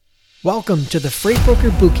Welcome to the Freight Broker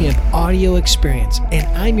Bootcamp audio experience, and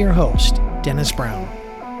I'm your host, Dennis Brown.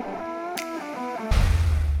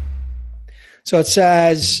 So it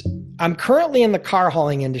says, I'm currently in the car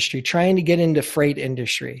hauling industry, trying to get into freight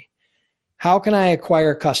industry. How can I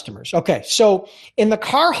acquire customers? Okay, so in the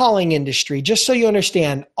car hauling industry, just so you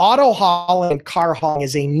understand, auto hauling and car hauling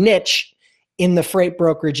is a niche in the freight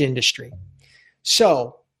brokerage industry.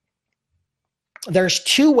 So there's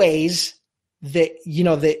two ways that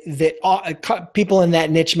people in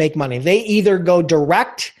that niche make money. They either go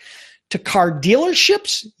direct to car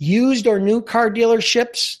dealerships, used or new car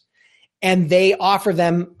dealerships, and they offer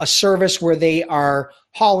them a service where they are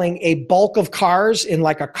hauling a bulk of cars in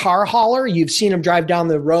like a car hauler. You've seen them drive down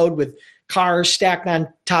the road with cars stacked on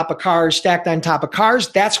top of cars, stacked on top of cars.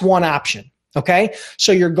 That's one option, okay?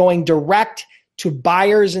 So you're going direct to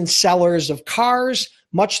buyers and sellers of cars,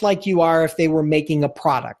 much like you are if they were making a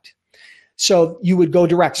product. So you would go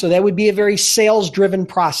direct. So that would be a very sales-driven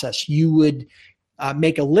process. You would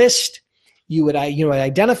make a list. You would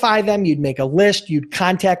identify them. You'd make a list. You'd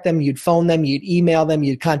contact them. You'd phone them. You'd email them.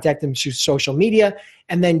 You'd contact them through social media.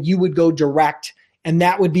 And then you would go direct. And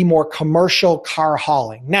that would be more commercial car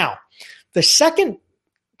hauling. Now, the second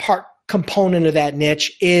component of that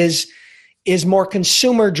niche is more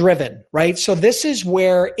consumer-driven, right? So this is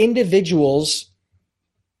where individuals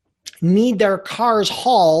need their cars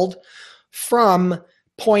hauled from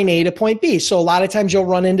point A to point B. So a lot of times you'll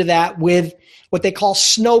run into that with what they call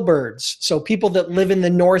snowbirds. So people that live in the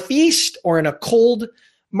Northeast or in a cold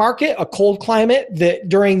market, a cold climate, that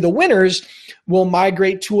during the winters will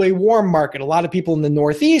migrate to a warm market. A lot of people in the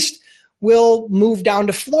Northeast will move down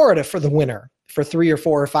to Florida for the winter for 3 or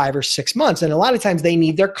 4 or 5 or 6 months. And a lot of times they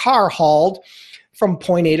need their car hauled from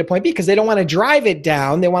point A to point B because they don't want to drive it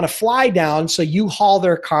down. They want to fly down. So you haul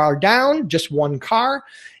their car down, just one car,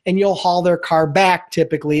 and you'll haul their car back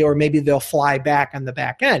typically, or maybe they'll fly back on the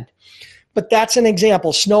back end. But that's an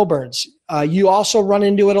example, snowbirds. You also run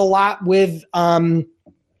into it a lot with corporate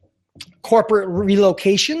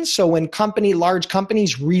relocations. So when large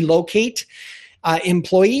companies relocate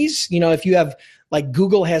employees, if you have, like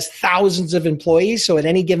Google has thousands of employees. So at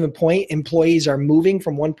any given point, employees are moving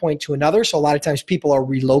from one point to another. So a lot of times people are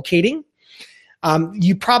relocating.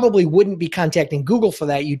 You probably wouldn't be contacting Google for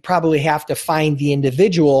that. You'd probably have to find the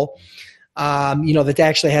individual, that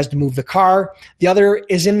actually has to move the car. The other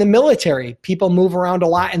is in the military. People move around a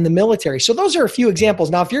lot in the military. So those are a few examples.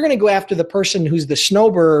 Now, if you're going to go after the person who's the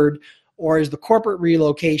snowbird or is the corporate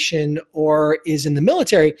relocation or is in the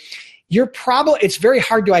military, it's very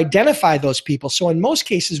hard to identify those people. So in most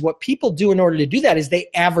cases, what people do in order to do that is they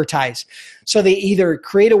advertise. So they either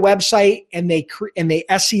create a website and they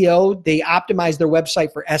SEO, they optimize their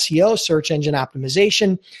website for SEO, search engine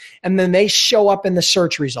optimization, and then they show up in the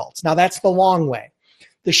search results. Now that's the long way.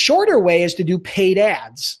 The shorter way is to do paid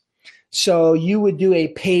ads. So you would do a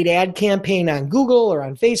paid ad campaign on Google or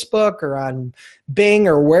on Facebook or on Bing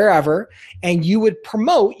or wherever, and you would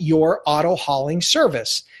promote your auto hauling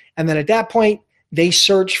service. And then at that point, they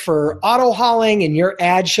search for auto hauling and your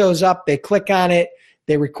ad shows up. They click on it.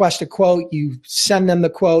 They request a quote. You send them the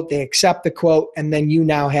quote. They accept the quote. And then you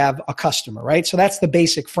now have a customer, right? So that's the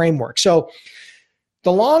basic framework. So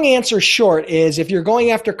the long answer short is if you're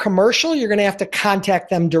going after commercial, you're going to have to contact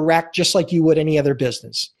them direct just like you would any other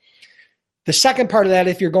business. The second part of that,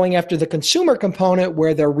 if you're going after the consumer component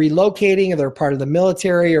where they're relocating or they're part of the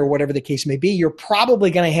military or whatever the case may be, you're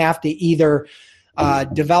probably going to have to either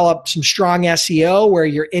develop some strong SEO where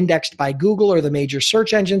you're indexed by Google or the major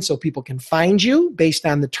search engine so people can find you based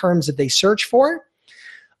on the terms that they search for,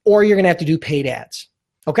 or you're going to have to do paid ads.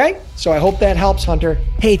 Okay? So I hope that helps, Hunter.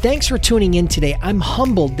 Hey, thanks for tuning in today. I'm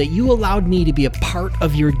humbled that you allowed me to be a part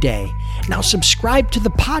of your day. Now subscribe to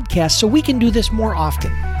the podcast so we can do this more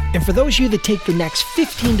often. And for those of you that take the next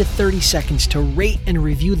 15 to 30 seconds to rate and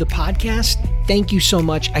review the podcast, thank you so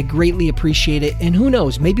much. I greatly appreciate it. And who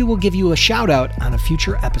knows, maybe we'll give you a shout out on a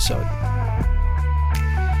future episode.